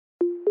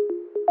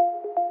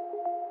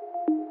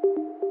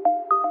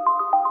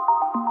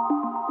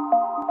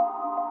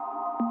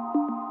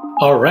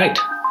All right.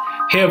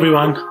 Hey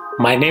everyone,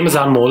 my name is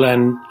Anmol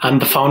and I'm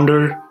the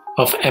founder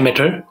of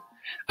Emitrr,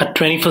 a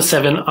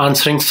 24/7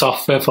 answering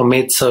software for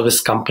maid service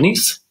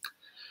companies.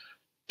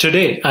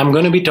 Today, I'm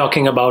going to be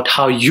talking about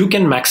how you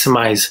can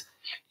maximize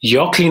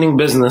your cleaning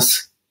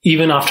business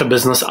even after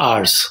business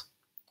hours.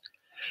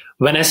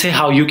 When I say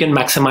how you can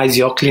maximize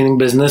your cleaning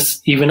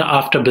business even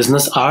after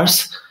business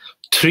hours,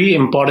 three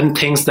important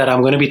things that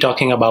I'm going to be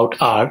talking about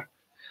are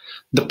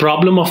the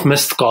problem of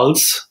missed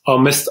calls or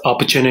missed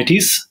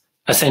opportunities,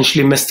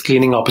 essentially missed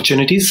cleaning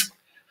opportunities,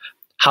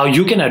 how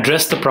you can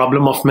address the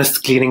problem of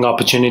missed cleaning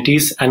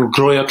opportunities and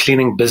grow your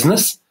cleaning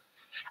business,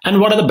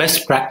 and what are the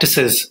best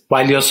practices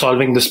while you're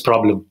solving this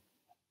problem.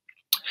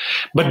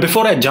 But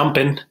before I jump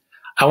in,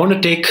 I want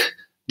to take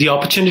the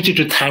opportunity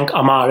to thank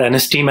Amar and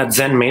his team at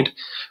ZenMaid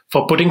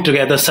for putting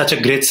together such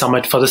a great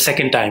summit for the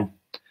second time.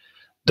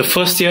 The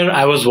first year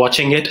I was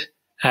watching it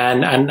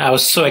and I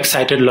was so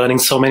excited learning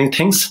so many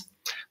things.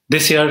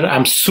 This year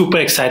I'm super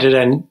excited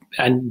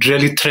and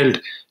really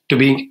thrilled to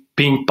be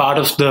being part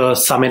of the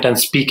summit and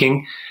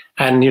speaking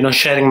and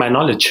sharing my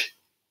knowledge.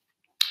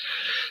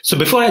 So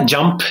before I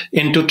jump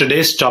into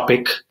today's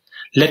topic,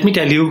 let me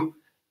tell you,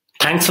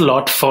 thanks a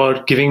lot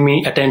for giving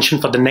me attention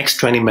for the next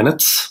 20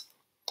 minutes.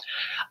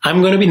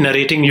 I'm going to be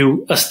narrating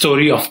you a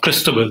story of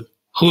Christobal,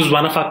 who's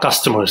one of our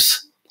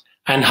customers,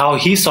 and how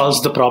he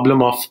solves the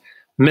problem of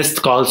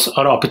missed calls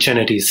or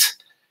opportunities.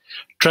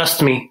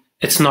 Trust me,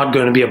 it's not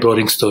going to be a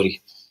boring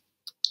story.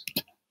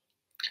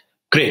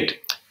 Great.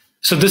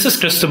 So this is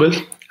Christobal,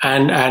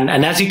 and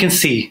as you can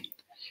see,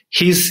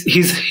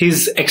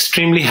 he's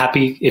extremely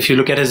happy. If you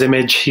look at his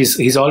image,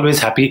 he's always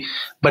happy,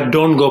 but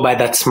don't go by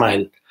that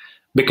smile,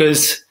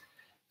 because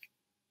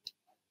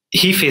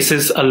he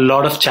faces a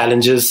lot of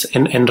challenges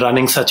in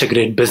running such a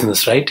great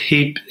business, right?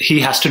 He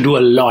has to do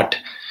a lot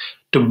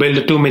to build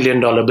a $2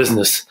 million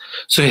business.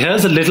 So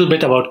here's a little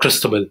bit about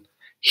Christobal.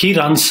 He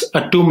runs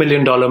a $2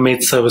 million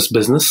maid service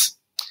business.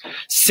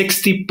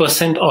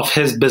 60% of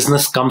his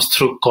business comes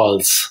through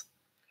calls.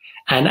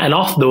 And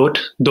of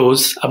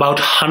those, about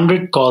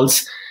 100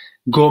 calls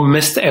go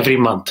missed every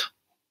month.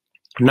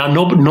 Now,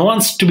 no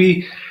one's to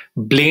be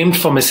blamed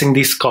for missing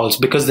these calls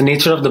because the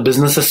nature of the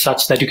business is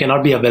such that you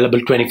cannot be available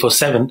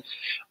 24/7,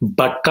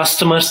 but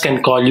customers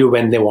can call you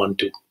when they want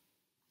to.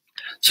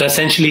 So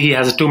essentially, he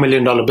has a $2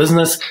 million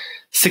business,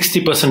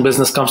 60%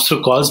 business comes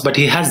through calls, but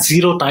he has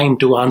zero time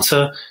to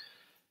answer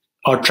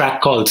or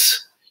track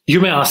calls. You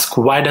may ask,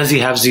 why does he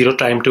have zero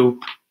time to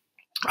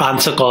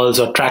answer calls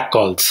or track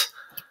calls?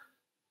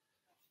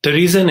 The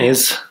reason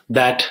is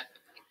that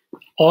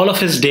all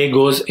of his day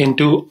goes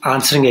into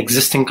answering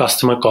existing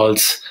customer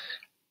calls.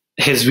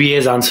 His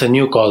VAs answer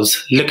new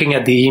calls, looking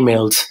at the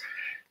emails,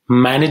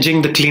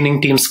 managing the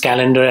cleaning team's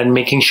calendar and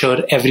making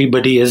sure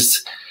everybody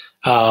is,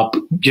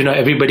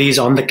 everybody is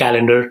on the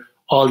calendar.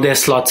 All their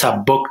slots are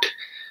booked.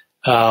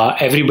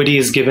 Everybody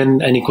is given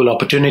an equal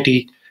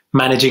opportunity,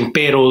 managing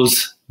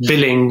payrolls,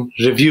 billing,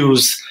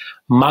 reviews,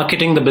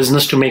 marketing the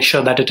business to make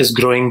sure that it is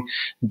growing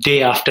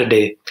day after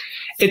day.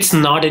 It's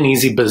not an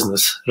easy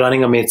business,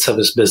 running a maid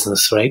service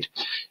business, right?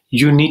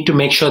 You need to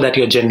make sure that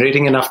you're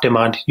generating enough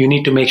demand. You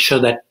need to make sure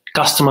that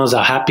customers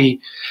are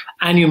happy,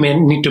 and you may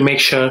need to make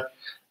sure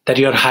that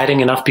you're hiring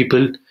enough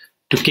people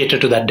to cater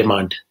to that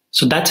demand.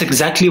 So that's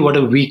exactly what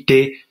a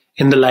weekday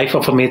in the life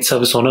of a maid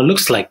service owner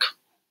looks like.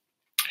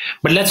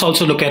 But let's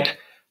also look at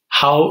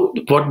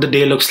what the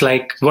day looks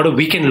like, what a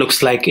weekend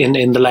looks like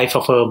in the life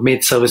of a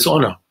maid service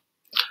owner.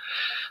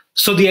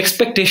 So the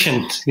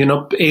expectation,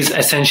 is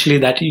essentially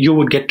that you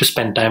would get to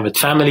spend time with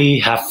family,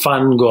 have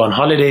fun, go on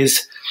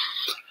holidays.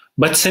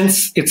 But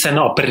since it's an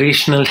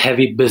operational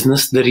heavy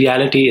business, the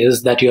reality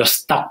is that you're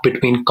stuck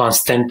between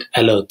constant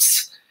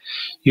alerts.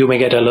 You may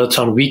get alerts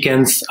on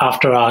weekends,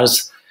 after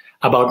hours,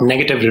 about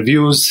negative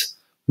reviews,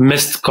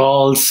 missed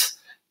calls,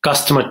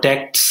 customer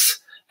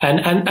texts,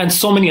 and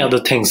so many other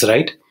things,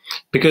 right?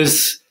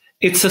 Because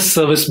it's a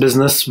service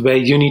business where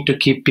you need to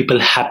keep people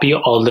happy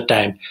all the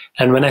time.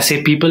 And when I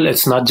say people,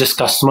 it's not just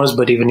customers,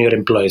 but even your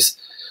employees.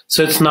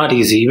 So it's not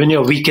easy. Even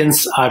your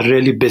weekends are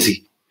really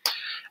busy.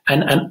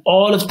 And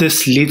all of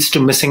this leads to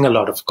missing a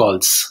lot of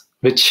calls,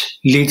 which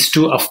leads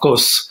to, of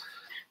course,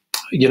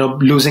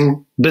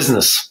 losing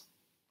business.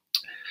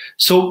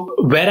 So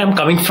where I'm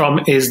coming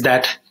from is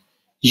that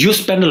you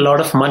spend a lot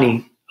of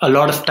money, a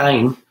lot of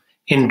time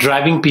in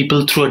driving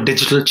people through a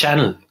digital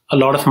channel, a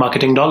lot of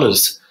marketing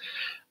dollars.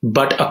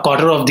 But a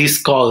quarter of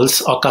these calls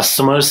or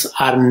customers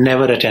are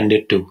never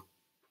attended to,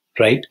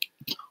 right?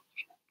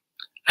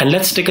 And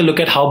let's take a look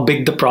at how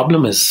big the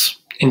problem is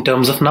in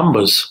terms of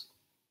numbers.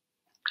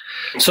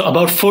 So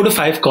about 4 to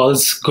 5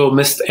 calls go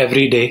missed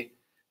every day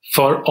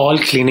for all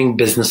cleaning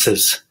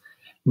businesses,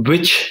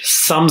 which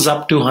sums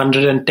up to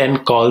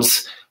 110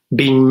 calls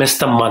being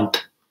missed a month.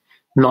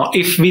 Now,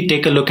 if we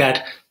take a look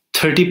at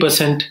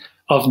 30%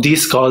 of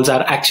these calls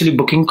are actually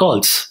booking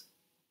calls.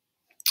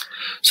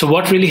 So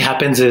what really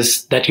happens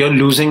is that you're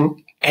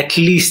losing at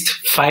least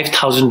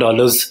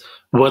 $5,000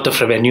 worth of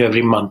revenue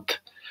every month,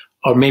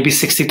 or maybe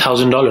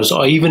 $60,000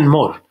 or even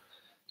more,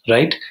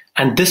 right?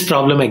 And this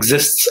problem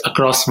exists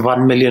across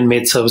 1 million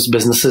maid service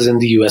businesses in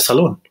the US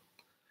alone.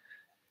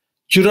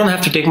 You don't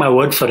have to take my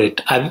word for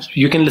it.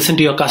 You can listen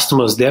to your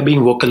customers. They're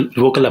being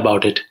vocal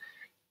about it.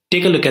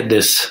 Take a look at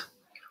this.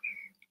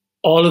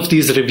 All of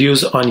these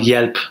reviews on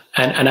Yelp,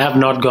 and I have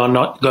not gone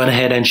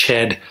ahead and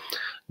shared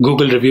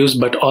Google reviews,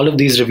 but all of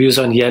these reviews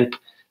on Yelp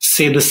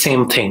say the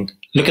same thing.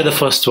 Look at the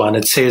first one.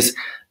 It says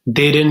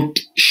they didn't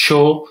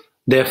show,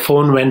 their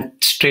phone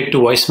went straight to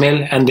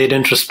voicemail, and they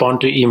didn't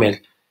respond to email.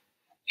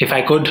 If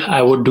I could,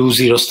 I would do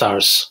 0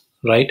 stars,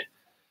 right?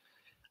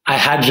 I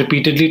had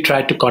repeatedly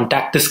tried to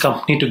contact this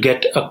company to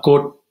get a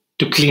quote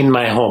to clean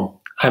my home.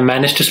 I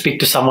managed to speak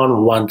to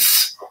someone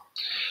once,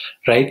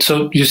 right?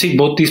 So you see,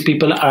 both these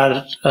people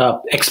are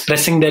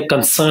expressing their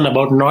concern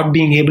about not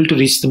being able to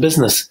reach the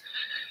business.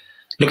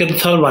 Look at the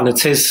third one. It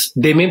says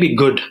they may be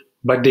good,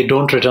 but they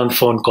don't return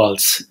phone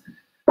calls.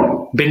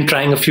 Been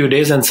trying a few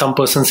days and some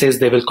person says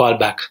they will call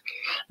back.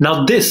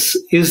 Now this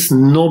is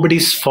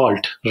nobody's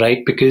fault,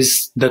 right?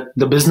 Because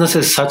the business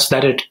is such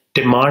that it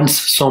demands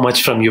so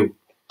much from you.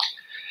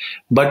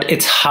 But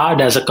it's hard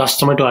as a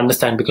customer to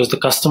understand because the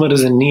customer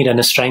is in need and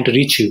is trying to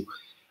reach you.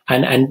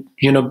 And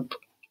you know,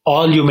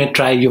 all you may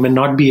try, you may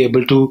not be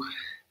able to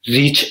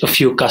reach a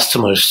few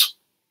customers.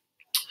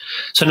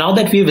 So now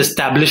that we've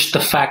established the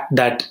fact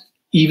that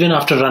even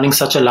after running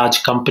such a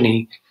large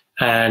company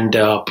and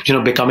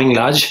becoming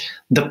large,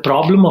 the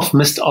problem of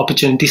missed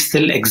opportunity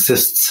still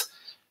exists.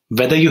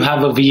 Whether you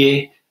have a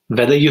VA,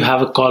 whether you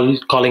have a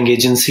calling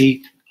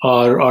agency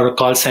or a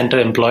call center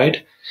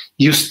employed,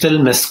 you still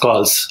miss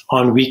calls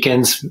on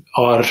weekends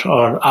or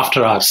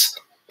after hours.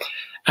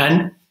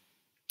 And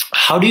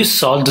how do you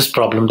solve this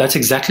problem? That's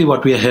exactly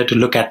what we are here to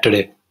look at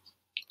today.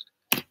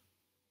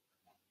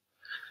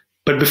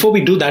 But before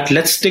we do that,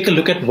 let's take a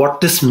look at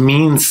what this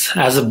means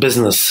as a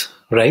business,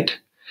 right?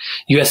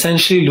 You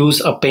essentially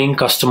lose a paying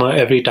customer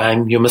every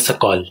time you miss a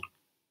call.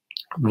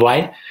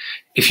 Why?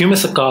 If you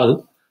miss a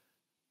call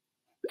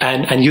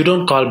and you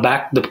don't call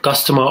back the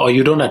customer or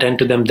you don't attend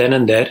to them then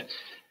and there,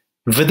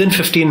 within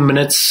 15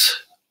 minutes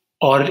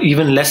or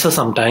even lesser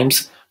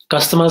sometimes,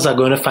 customers are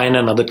going to find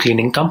another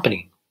cleaning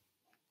company,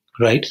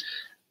 right?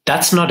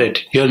 That's not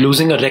it. You're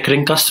losing a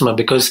recurring customer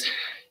because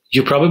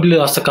you probably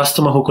lost a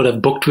customer who could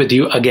have booked with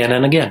you again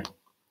and again.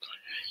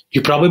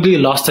 You probably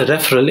lost a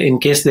referral in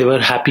case they were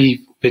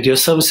happy with your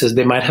services.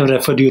 They might have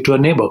referred you to a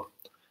neighbor.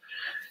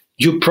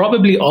 You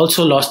probably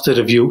also lost the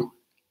review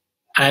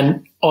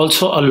and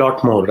also a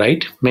lot more,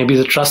 right? Maybe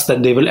the trust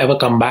that they will ever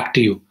come back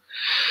to you.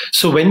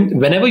 So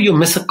whenever you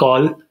miss a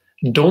call,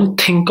 don't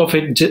think of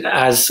it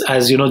as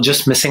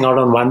just missing out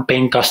on one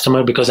paying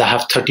customer because I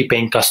have 30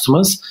 paying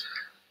customers.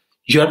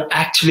 You're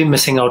actually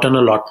missing out on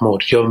a lot more.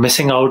 You're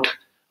missing out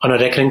on a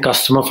recurring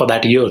customer for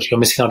that year. You're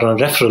missing out on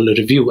a referral, a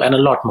review, and a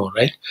lot more,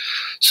 right?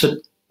 So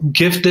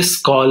give this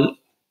call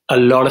a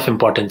lot of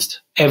importance.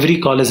 Every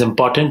call is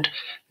important,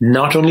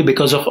 not only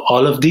because of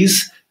all of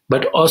these,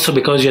 but also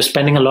because you're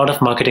spending a lot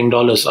of marketing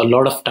dollars, a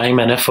lot of time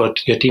and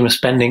effort your team is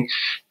spending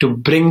to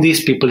bring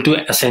these people to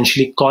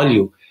essentially call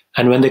you.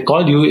 And when they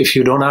call you, if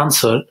you don't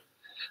answer,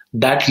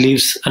 that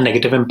leaves a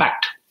negative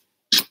impact.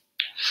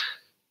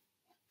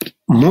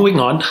 Moving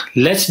on,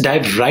 let's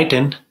dive right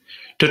in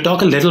to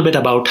talk a little bit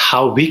about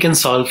how we can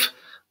solve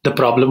the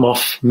problem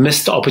of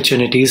missed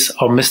opportunities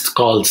or missed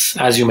calls,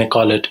 as you may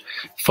call it,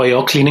 for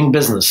your cleaning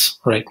business,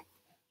 right?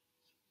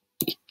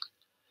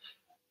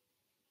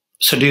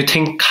 So do you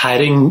think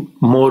hiring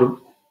more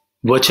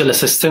virtual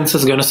assistants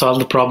is going to solve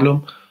the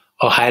problem,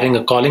 or hiring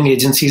a calling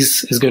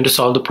agencies is going to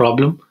solve the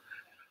problem?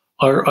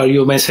 Or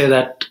you may say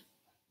that,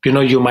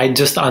 you might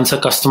just answer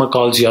customer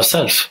calls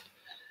yourself.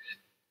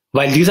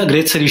 While these are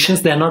great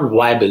solutions, they're not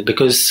viable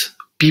because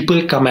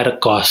people come at a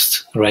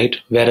cost, right?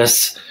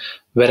 Whereas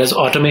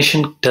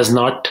automation does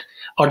not.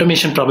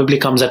 Automation probably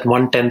comes at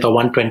 1/10 or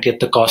 1/20th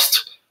the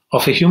cost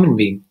of a human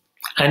being.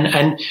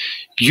 And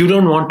you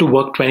don't want to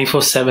work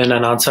 24/7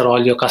 and answer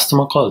all your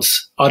customer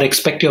calls or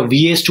expect your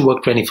VAs to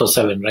work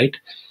 24/7, right?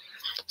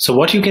 So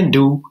what you can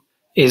do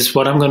is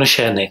what I'm going to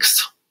share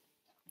next.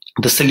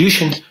 The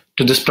solution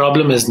to this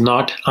problem is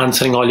not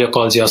answering all your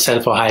calls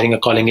yourself or hiring a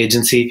calling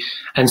agency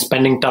and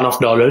spending a ton of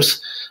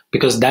dollars,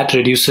 because that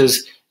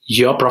reduces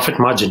your profit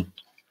margin.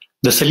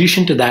 The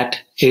solution to that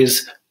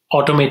is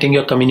automating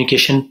your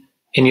communication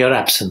in your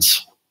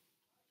absence.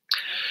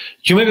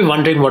 You may be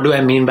wondering, what do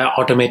I mean by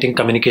automating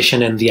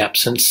communication in the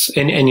absence,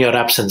 in your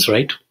absence,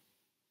 right?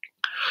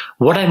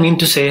 What I mean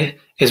to say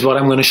is what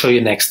I'm going to show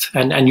you next.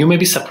 And you may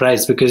be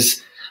surprised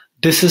because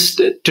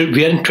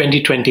we are in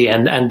 2020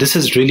 and this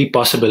is really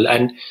possible.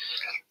 And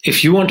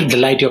if you want to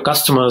delight your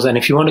customers and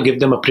if you want to give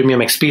them a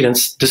premium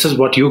experience, this is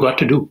what you got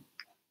to do.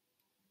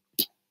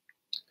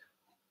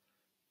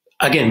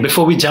 Again,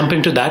 before we jump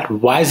into that,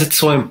 why is it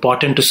so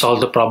important to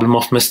solve the problem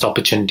of missed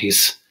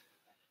opportunities?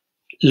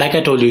 Like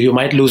I told you, you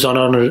might lose out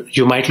on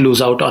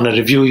a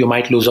review, you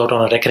might lose out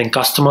on a recurring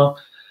customer,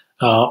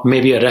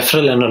 maybe a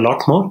referral and a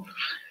lot more.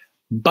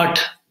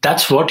 But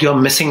that's what you're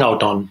missing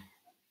out on.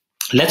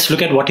 Let's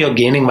look at what you're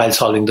gaining while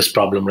solving this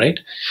problem, right?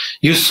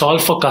 You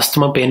solve for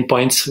customer pain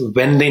points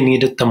when they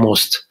need it the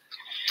most.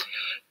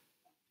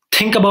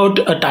 think about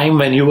a time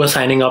when you were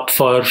signing up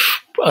for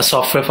a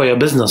software for your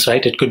business,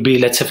 right? It could be,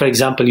 let's say, for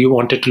example, you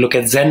wanted to look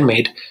at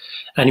ZenMaid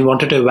and you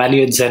wanted to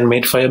evaluate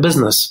ZenMaid for your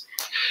business.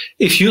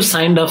 If you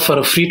signed up for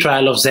a free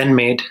trial of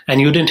ZenMaid and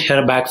you didn't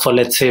hear back for,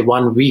 let's say,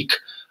 1 week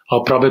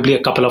or probably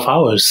a couple of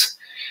hours,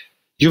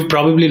 you've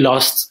probably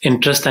lost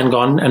interest and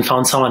gone and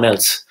found someone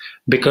else,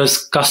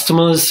 because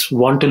customers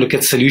want to look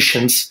at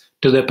solutions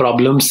to their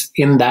problems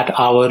in that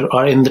hour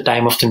or in the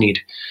time of the need.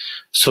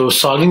 So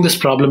solving this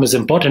problem is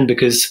important,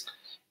 because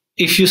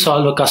if you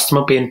solve a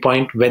customer pain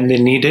point when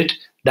they need it,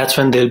 that's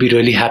when they'll be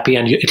really happy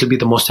and it'll be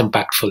the most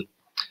impactful.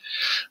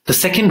 The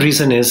second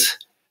reason is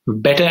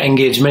better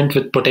engagement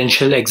with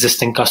potential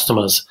existing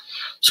customers.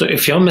 So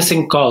if you're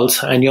missing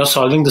calls and you're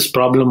solving this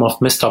problem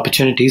of missed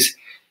opportunities,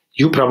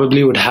 you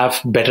probably would have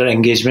better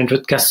engagement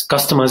with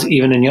customers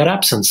even in your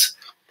absence.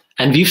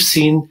 And we've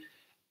seen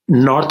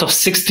north of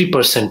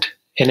 60%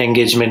 in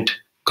engagement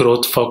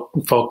growth for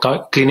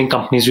cleaning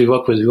companies we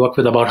work with. We work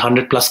with about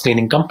 100 plus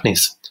cleaning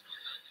companies.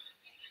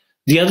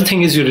 The other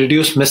thing is you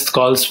reduce missed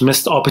calls,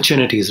 missed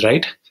opportunities,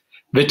 right?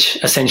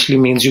 Which essentially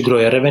means you grow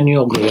your revenue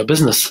or grow your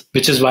business,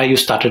 which is why you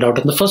started out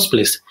in the first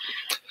place.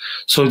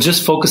 So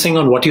just focusing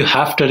on what you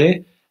have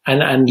today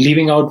and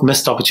leaving out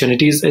missed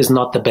opportunities is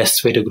not the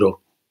best way to grow.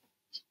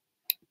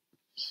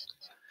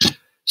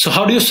 So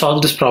how do you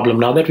solve this problem?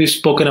 Now that we've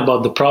spoken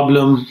about the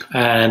problem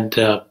and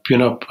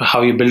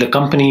how you build a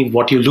company,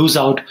 what you lose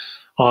out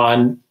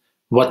on,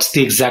 what's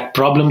the exact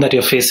problem that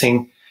you're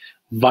facing,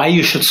 why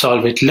you should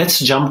solve it, let's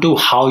jump to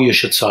how you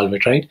should solve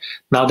it, right?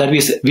 Now that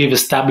we've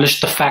established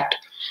the fact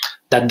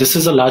that this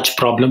is a large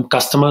problem,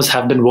 customers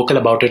have been vocal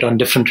about it on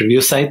different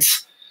review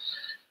sites.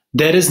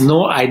 There is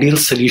no ideal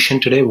solution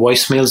today.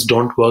 Voicemails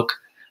don't work.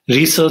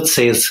 Research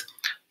says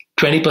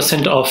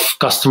 20% of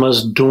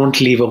customers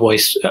don't leave a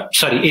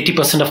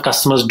 80% of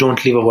customers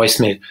don't leave a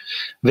voicemail,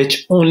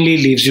 which only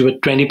leaves you with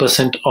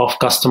 20% of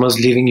customers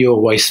leaving you a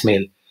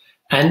voicemail.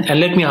 And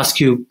let me ask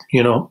you,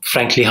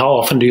 frankly, how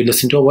often do you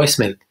listen to a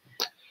voicemail?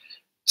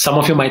 Some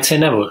of you might say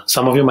never.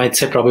 Some of you might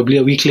say probably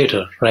a week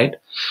later, right?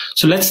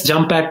 So let's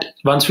jump at,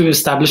 once we've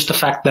established the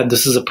fact that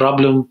this is a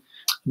problem,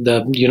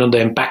 the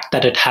impact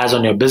that it has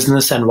on your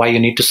business and why you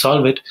need to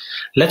solve it,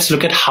 let's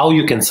look at how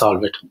you can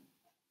solve it.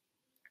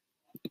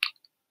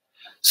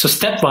 So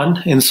step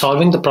one in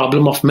solving the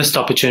problem of missed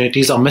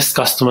opportunities or missed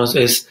customers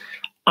is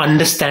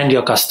understand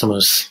your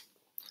customers.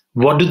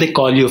 What do they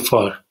call you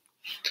for?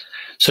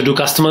 So do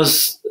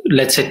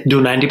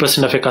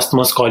 90% of your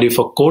customers call you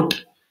for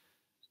quote?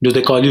 Do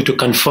they call you to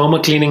confirm a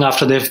cleaning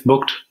after they've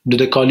booked? Do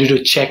they call you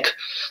to check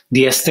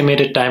the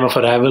estimated time of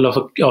arrival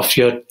of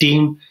your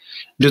team?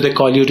 Do they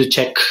call you to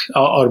check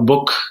or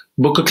book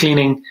a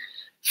cleaning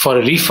for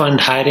a refund,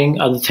 hiring,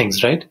 other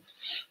things, right?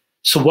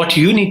 So what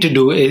you need to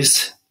do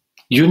is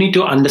you need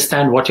to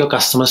understand what your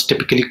customers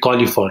typically call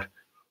you for.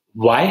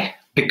 Why?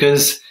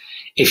 Because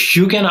if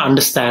you can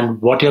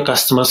understand what your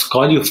customers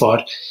call you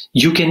for,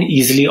 you can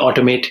easily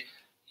automate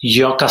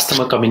your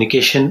customer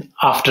communication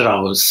after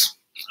hours,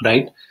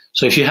 right?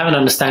 So if you have an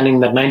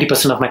understanding that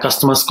 90% of my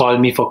customers call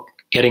me for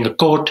getting a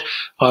quote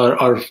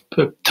or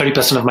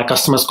 30% of my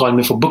customers call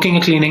me for booking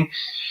a cleaning,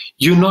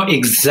 you know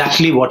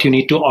exactly what you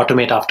need to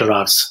automate after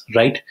hours,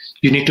 right?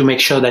 You need to make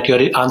sure that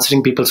you're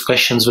answering people's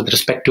questions with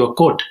respect to a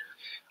quote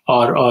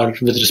or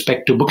with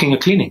respect to booking a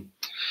cleaning.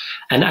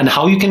 And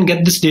how you can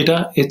get this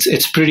data,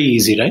 it's pretty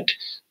easy, right?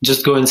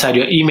 Just go inside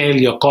your email,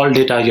 your call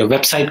data, your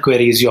website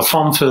queries, your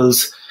form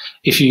fills.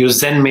 If you use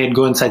ZenMaid,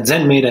 go inside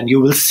ZenMaid and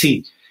you will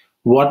see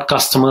what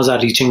customers are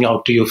reaching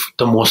out to you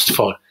the most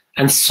for,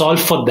 and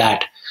solve for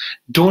that.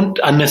 Don't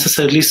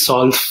unnecessarily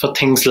solve for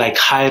things like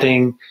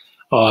hiring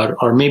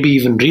or maybe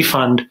even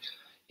refund.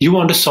 You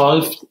want to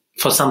solve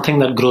for something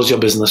that grows your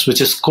business, which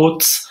is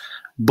quotes,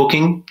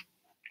 booking,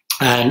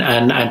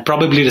 and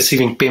probably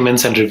receiving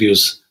payments and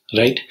reviews,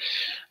 right?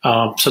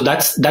 So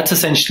that's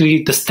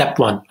essentially the step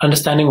one,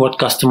 understanding what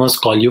customers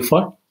call you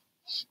for.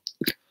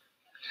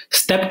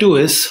 Step two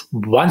is,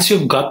 once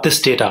you've got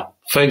this data,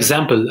 for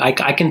example, I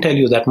can tell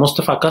you that most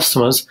of our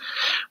customers,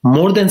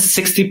 more than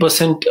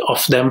 60%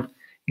 of them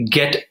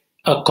get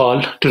a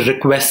call to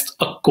request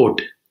a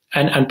quote.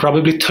 And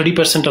probably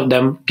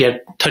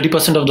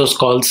 30% of those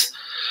calls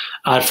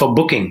are for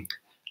booking.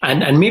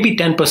 And maybe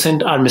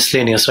 10% are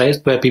miscellaneous, right?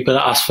 Where people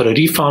ask for a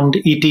refund,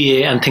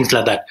 ETA, and things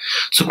like that.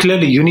 So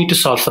clearly you need to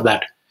solve for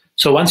that.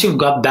 So once you've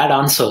got that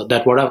answer,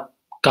 that what are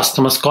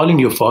customers calling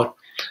you for,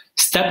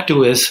 step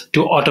two is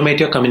to automate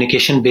your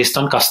communication based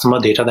on customer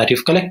data that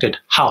you've collected.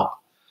 How?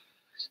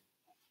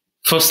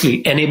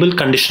 Firstly, enable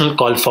conditional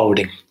call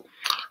forwarding.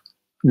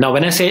 Now,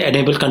 when I say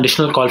enable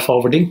conditional call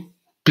forwarding,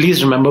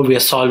 please remember we are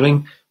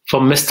solving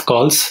for missed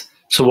calls.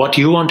 So what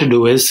you want to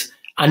do is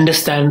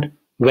understand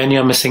when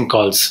you're missing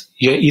calls.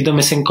 You're either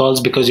missing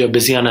calls because you're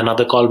busy on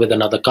another call with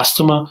another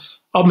customer,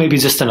 or maybe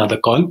just another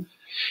call.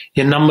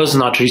 Your number's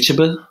not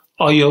reachable,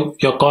 or your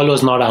call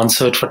was not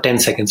answered for 10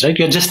 seconds, right?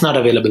 You're just not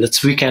available.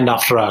 It's weekend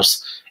after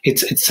hours.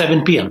 It's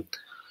 7 p.m.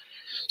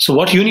 So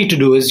what you need to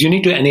do is you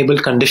need to enable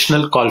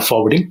conditional call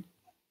forwarding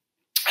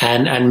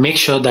and make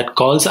sure that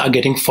calls are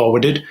getting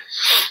forwarded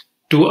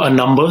to a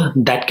number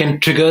that can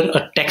trigger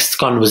a text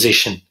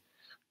conversation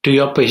to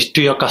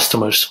your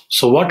customers.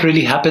 So what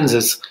really happens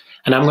is,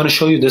 and I'm going to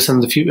show you this in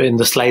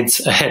the slides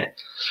ahead.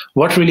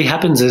 What really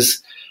happens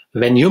is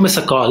when you miss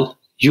a call,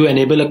 you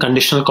enable a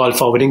conditional call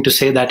forwarding to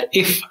say that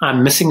if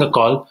I'm missing a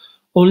call,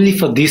 only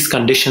for these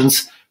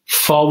conditions,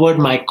 forward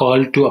my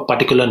call to a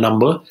particular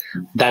number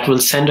that will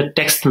send a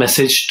text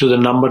message to the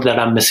number that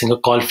I'm missing a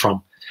call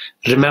from.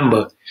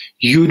 Remember,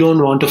 you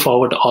don't want to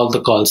forward all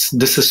the calls.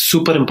 This is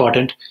super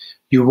important.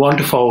 You want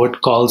to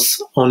forward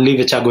calls only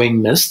which are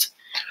going missed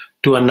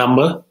to a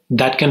number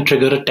that can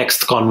trigger a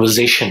text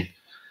conversation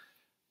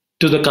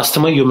to the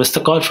customer you missed the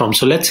call from.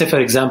 So let's say, for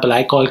example,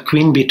 I call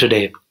Queen Bee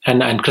today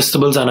and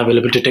Christabel's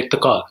unavailable to take the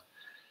call.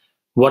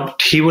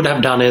 What he would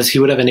have done is he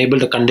would have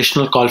enabled a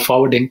conditional call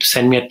forwarding to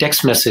send me a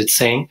text message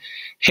saying,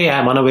 hey,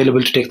 I'm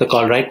unavailable to take the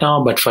call right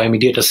now, but for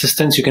immediate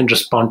assistance, you can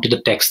respond to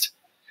the text.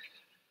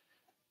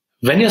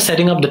 When you're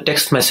setting up the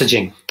text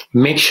messaging,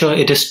 make sure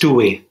it is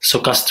two-way so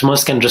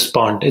customers can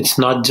respond. It's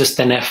not just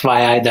an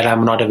FYI that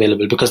I'm not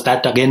available, because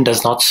that again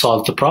does not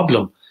solve the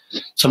problem.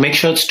 So make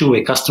sure it's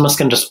two-way. Customers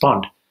can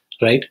respond,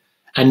 right?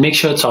 And make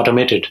sure it's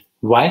automated.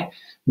 Why?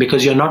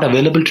 Because you're not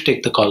available to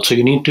take the call. So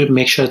you need to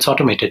make sure it's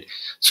automated.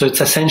 So it's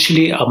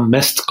essentially a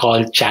missed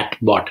call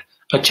chatbot,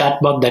 a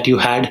chatbot that you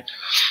had,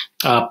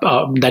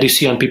 that you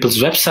see on people's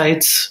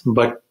websites,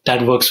 but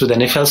that works with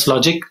an if-else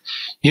logic.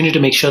 You need to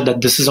make sure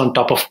that this is on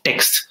top of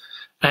text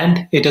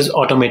and it is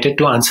automated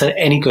to answer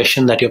any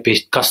question that your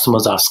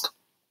customers ask.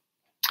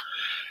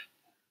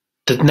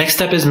 The next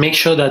step is make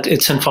sure that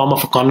it's in form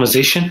of a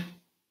conversation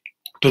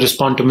to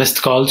respond to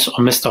missed calls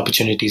or missed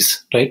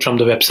opportunities, right, from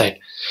the website.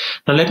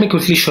 Now, let me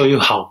quickly show you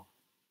how.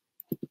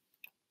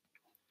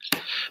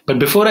 But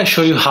before I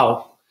show you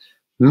how,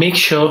 make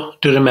sure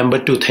to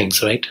remember two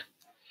things, right?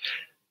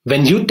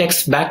 When you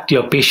text back to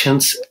your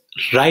patients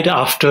right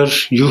after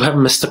you have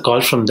missed a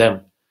call from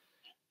them,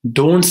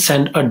 don't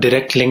send a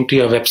direct link to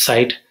your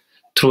website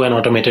through an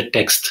automated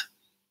text.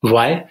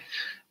 Why?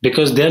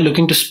 Because they're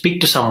looking to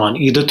speak to someone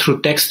either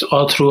through text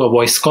or through a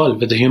voice call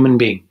with a human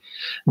being.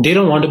 They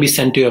don't want to be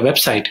sent to your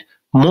website.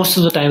 Most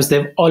of the times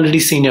they've already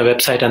seen your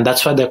website and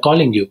that's why they're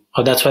calling you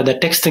or that's why they're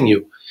texting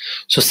you.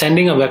 So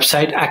sending a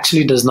website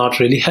actually does not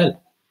really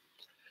help.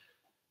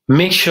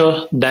 Make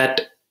sure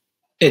that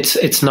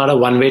it's not a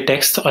one-way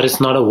text or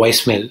it's not a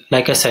voicemail.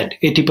 Like I said,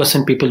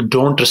 80% people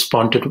don't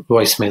respond to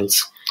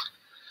voicemails.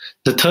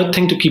 The third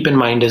thing to keep in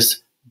mind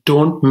is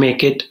don't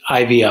make it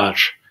IVR.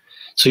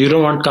 So you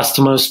don't want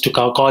customers to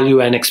call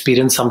you and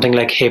experience something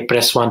like, hey,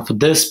 press 1 for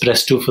this,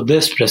 press 2 for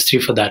this, press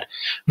 3 for that.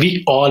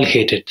 We all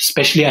hate it.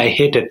 Especially I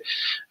hate it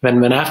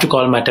when I have to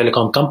call my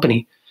telecom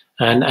company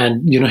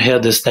and hear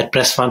this, that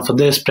press 1 for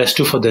this, press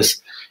 2 for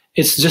this.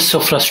 It's just so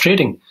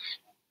frustrating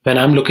when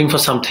I'm looking for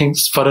something,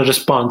 for a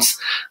response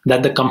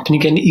that the company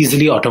can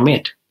easily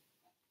automate.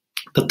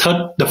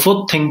 The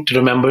fourth thing to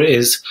remember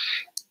is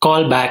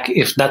call back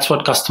if that's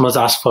what customers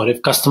ask for.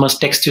 If customers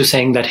text you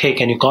saying that, hey,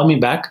 can you call me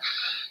back?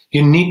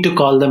 You need to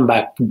call them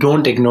back.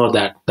 Don't ignore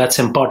that. That's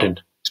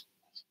important.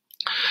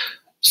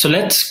 So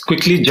let's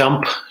quickly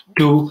jump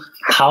to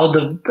how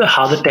the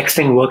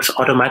texting works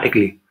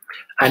automatically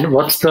and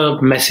what's the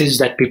message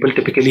that people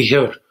typically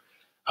hear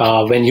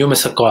when you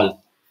miss a call.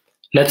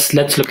 Let's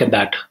look at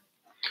that.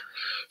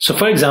 So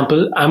for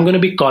example, I'm going to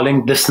be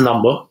calling this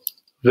number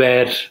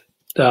where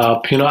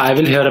I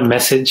will hear a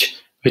message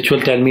which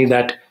will tell me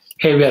that,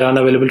 hey, we are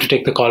unavailable to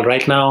take the call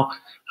right now.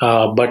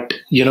 But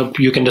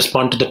you can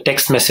respond to the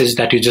text message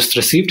that you just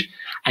received,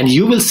 and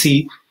you will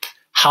see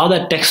how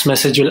that text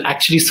message will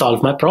actually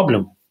solve my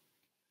problem.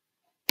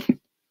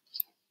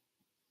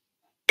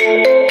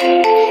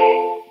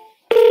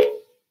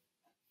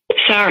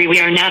 Sorry,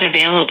 we are not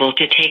available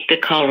to take the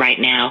call right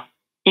now.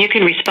 You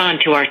can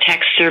respond to our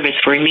text service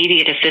for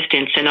immediate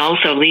assistance and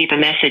also leave a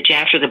message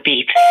after the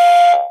beep.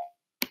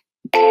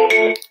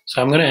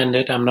 So I'm going to end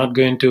it. I am not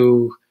going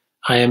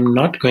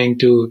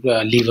to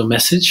leave a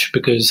message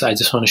because I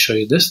just want to show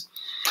you this.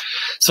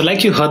 So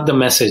like you heard the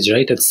message,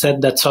 right? It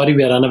said that, sorry,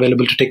 we are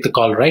unavailable to take the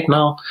call right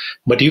now,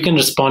 but you can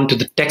respond to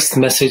the text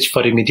message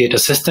for immediate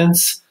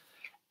assistance.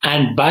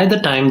 And by the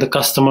time the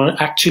customer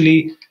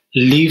actually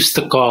leaves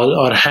the call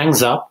or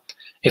hangs up,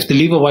 if they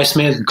leave a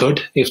voicemail,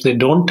 good. If they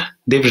don't,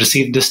 they've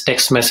received this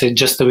text message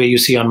just the way you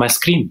see on my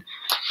screen.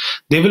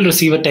 They will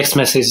receive a text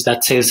message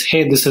that says,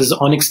 hey, this is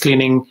Onyx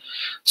Cleaning.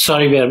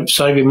 Sorry,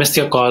 we missed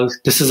your call.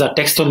 This is our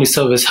text-only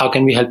service. How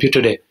can we help you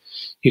today?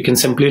 You can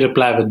simply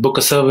reply with book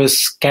a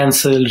service,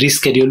 cancel,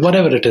 reschedule,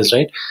 whatever it is,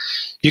 right?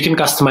 You can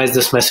customize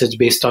this message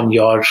based on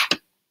your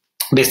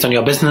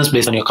business,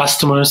 based on your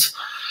customers.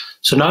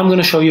 So now I'm going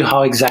to show you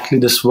how exactly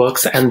this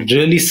works and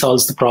really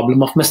solves the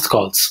problem of missed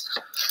calls.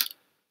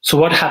 So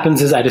what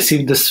happens is I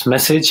receive this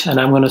message and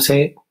I'm going to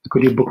say,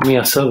 could you book me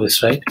a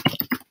service, right?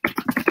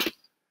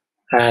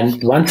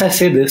 And once I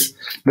say this,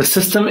 the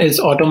system is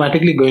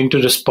automatically going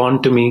to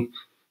respond to me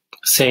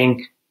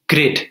saying,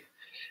 great,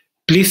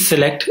 please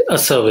select a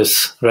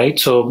service, right?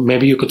 So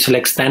maybe you could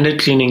select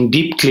standard cleaning,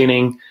 deep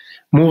cleaning,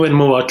 move in,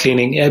 move out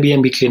cleaning,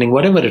 Airbnb cleaning,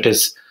 whatever it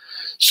is.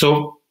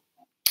 So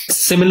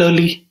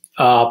similarly,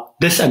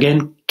 This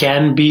again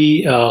can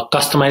be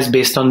customized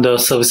based on the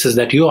services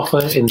that you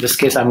offer. In this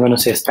case, I'm going to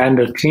say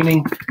standard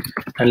cleaning,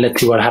 and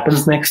let's see what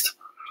happens next.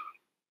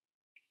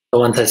 So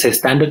once I say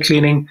standard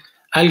cleaning,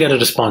 I'll get a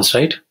response,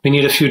 right? We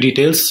need a few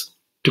details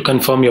to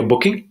confirm your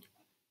booking,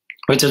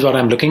 which is what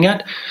I'm looking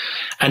at.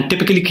 And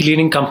typically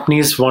cleaning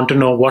companies want to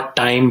know what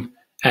time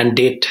and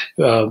date,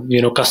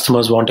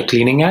 customers want a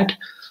cleaning at.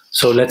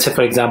 So let's say,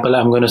 for example,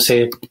 I'm going to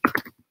say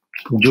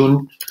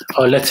June,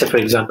 or let's say, for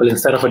example,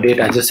 instead of a date,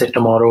 I just say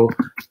tomorrow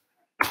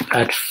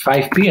at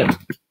 5 p.m.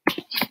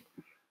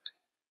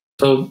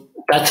 So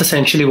that's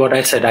essentially what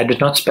I said. I did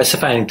not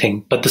specify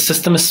anything, but the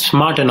system is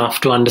smart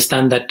enough to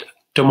understand that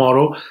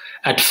tomorrow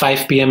at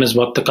 5 p.m. is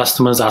what the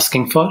customer is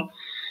asking for.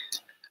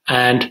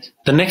 And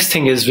the next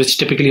thing is, which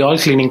typically all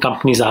cleaning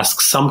companies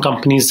ask. Some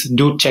companies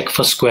do check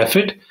for square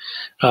feet,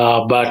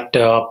 but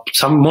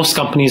most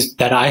companies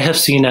that I have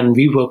seen and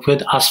we work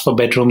with ask for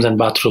bedrooms and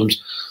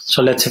bathrooms.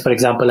 So let's say, for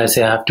example, I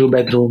say I have 2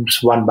 bedrooms,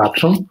 1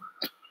 bathroom.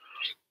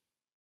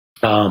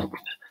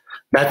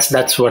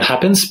 That's what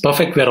happens.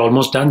 Perfect. We're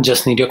almost done.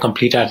 Just need your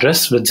complete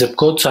address with zip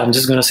code. So I'm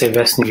just going to say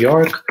West New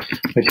York,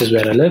 which is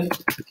where I live,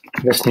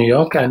 West New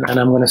York. And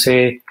I'm going to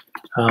say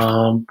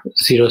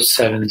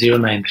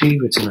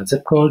 07093, which is my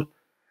zip code.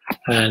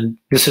 And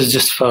this is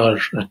just for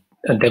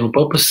a demo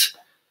purpose.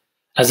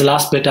 As the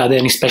last bit, are there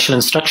any special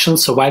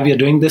instructions? So why we are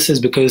doing this is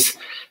because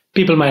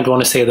people might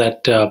want to say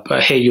that,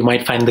 hey, you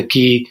might find the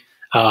key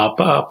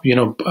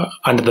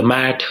under the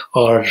mat,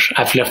 or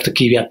I've left the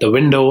key at the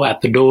window,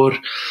 at the door,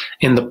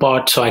 in the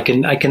pot. So I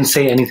can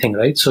say anything,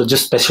 right? So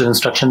just special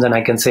instructions, and I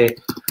can say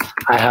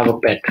I have a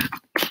pet,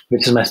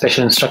 which is my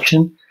special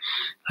instruction,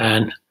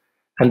 and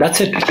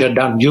that's it. You're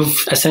done. Your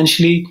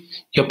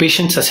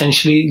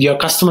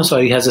customer,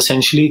 has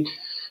essentially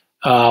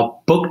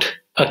booked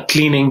a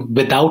cleaning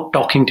without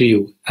talking to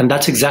you, and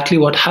that's exactly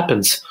what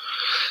happens.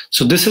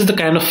 So this is the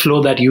kind of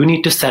flow that you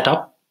need to set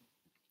up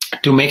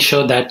to make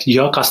sure that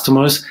your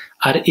customers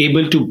are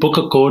able to book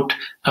a quote,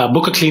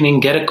 book a cleaning,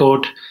 get a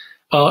quote,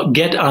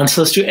 get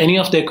answers to any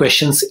of their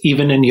questions,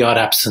 even in your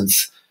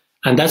absence.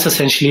 And that's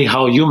essentially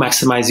how you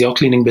maximize your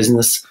cleaning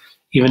business,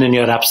 even in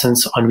your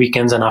absence, on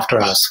weekends and after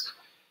hours.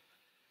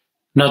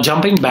 Now,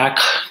 jumping back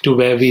to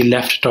where we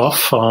left it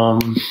off.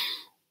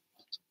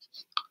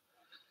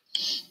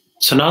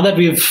 So now that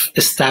we've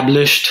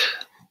established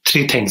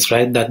 3 things,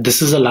 right? That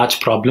this is a large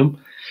problem,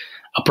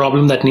 a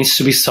problem that needs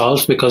to be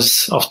solved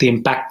because of the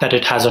impact that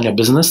it has on your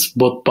business,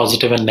 both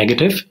positive and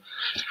negative.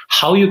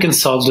 How you can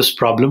solve this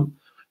problem,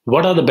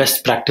 what are the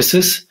best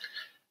practices?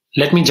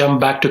 Let me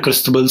jump back to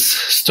Christobal's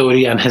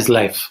story and his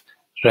life,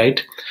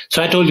 right?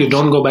 So I told you,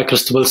 don't go by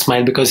Christobal's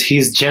smile because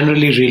he's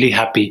generally really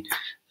happy,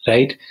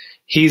 right?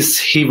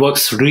 He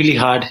works really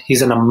hard.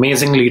 He's an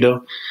amazing leader,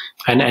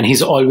 and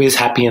he's always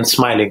happy and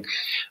smiling.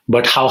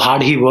 But how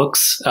hard he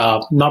works,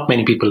 not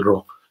many people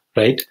know,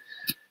 right?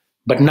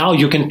 But now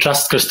you can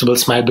trust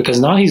Christobal's smile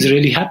because now he's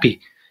really happy.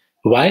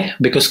 Why?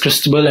 Because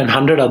Christobal and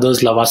 100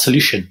 others love our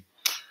solution.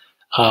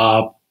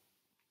 And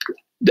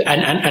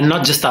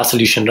not just our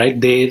solution, right?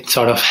 They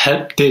sort of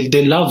help.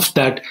 They love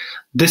that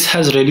this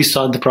has really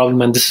solved the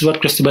problem. And this is what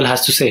Christobal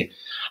has to say.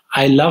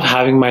 I love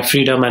having my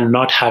freedom and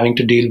not having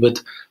to deal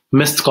with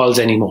missed calls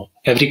anymore.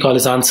 Every call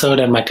is answered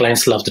and my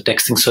clients love the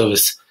texting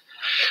service.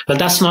 But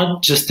that's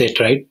not just it,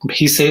 right?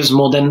 He saves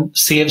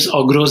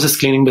or grows his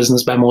cleaning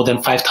business by more than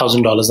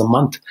 $5,000 a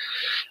month.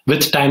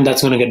 With time,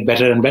 that's going to get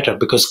better and better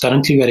because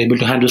currently we're able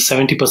to handle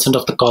 70%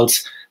 of the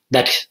calls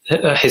that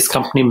his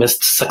company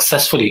missed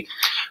successfully.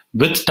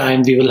 With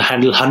time, we will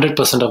handle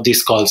 100% of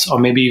these calls, or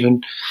maybe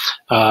even,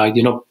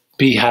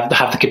 we have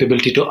the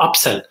capability to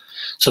upsell.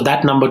 So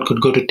that number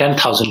could go to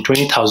 10,000,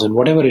 20,000,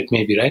 whatever it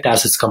may be, right,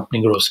 as his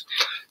company grows.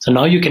 So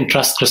now you can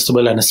trust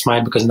Christobal and his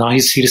smile because now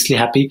he's seriously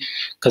happy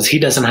because he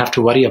doesn't have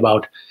to worry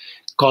about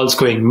calls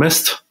going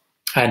missed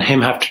and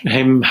him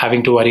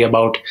having to worry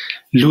about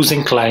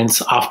losing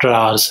clients after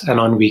hours and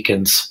on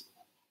weekends.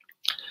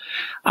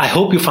 I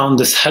hope you found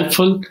this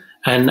helpful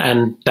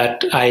and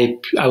that I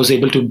was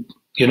able to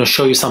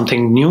show you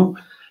something new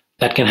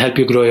that can help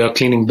you grow your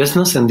cleaning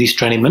business in these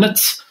 20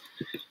 minutes.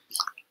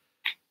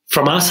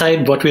 From our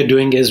side, what we're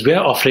doing is we're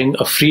offering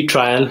a free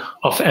trial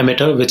of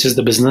Emitrr, which is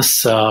the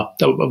business,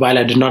 while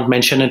I did not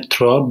mention it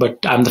throughout, but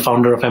I'm the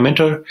founder of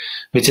Emitrr,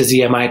 which is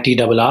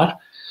Emitrr,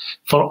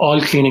 for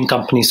all cleaning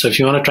companies. So if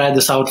you want to try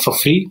this out for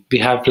free, we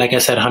have, like I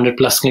said, 100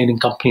 plus cleaning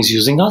companies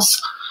using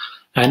us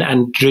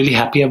and really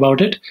happy about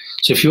it.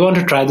 So if you want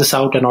to try this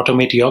out and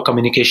automate your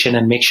communication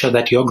and make sure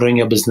that you're growing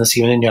your business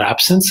even in your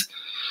absence,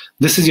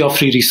 this is your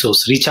free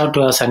resource. Reach out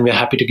to us and we're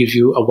happy to give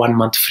you a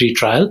 1-month free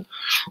trial.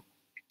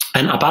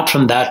 And apart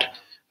from that,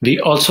 we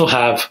also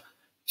have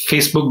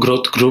Facebook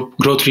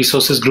growth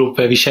resources group,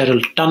 where we share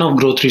a ton of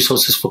growth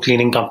resources for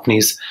cleaning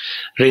companies,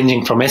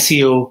 ranging from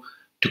SEO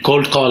to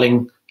cold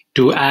calling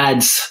to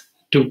ads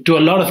to a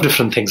lot of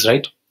different things,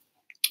 right?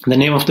 The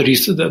name of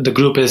the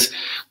group is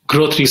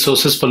Growth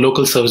Resources for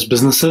Local Service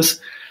Businesses.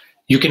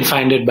 You can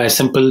find it by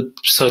simple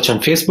search on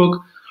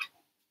Facebook.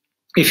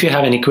 If you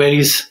have any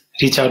queries,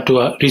 reach out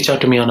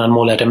to me on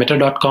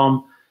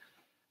anmol@emitrr.com.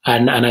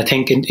 And I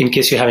think in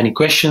case you have any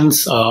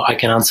questions, I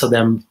can answer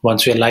them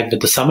once we are live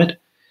with the summit.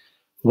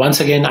 Once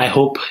again, I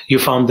hope you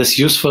found this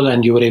useful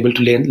and you were able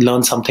to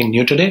learn something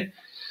new today.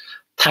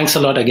 Thanks a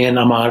lot again,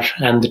 Amar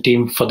and the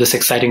team, for this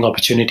exciting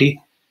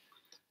opportunity.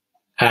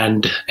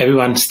 And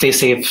everyone, stay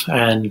safe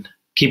and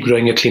keep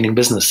growing your cleaning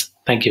business.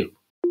 Thank you.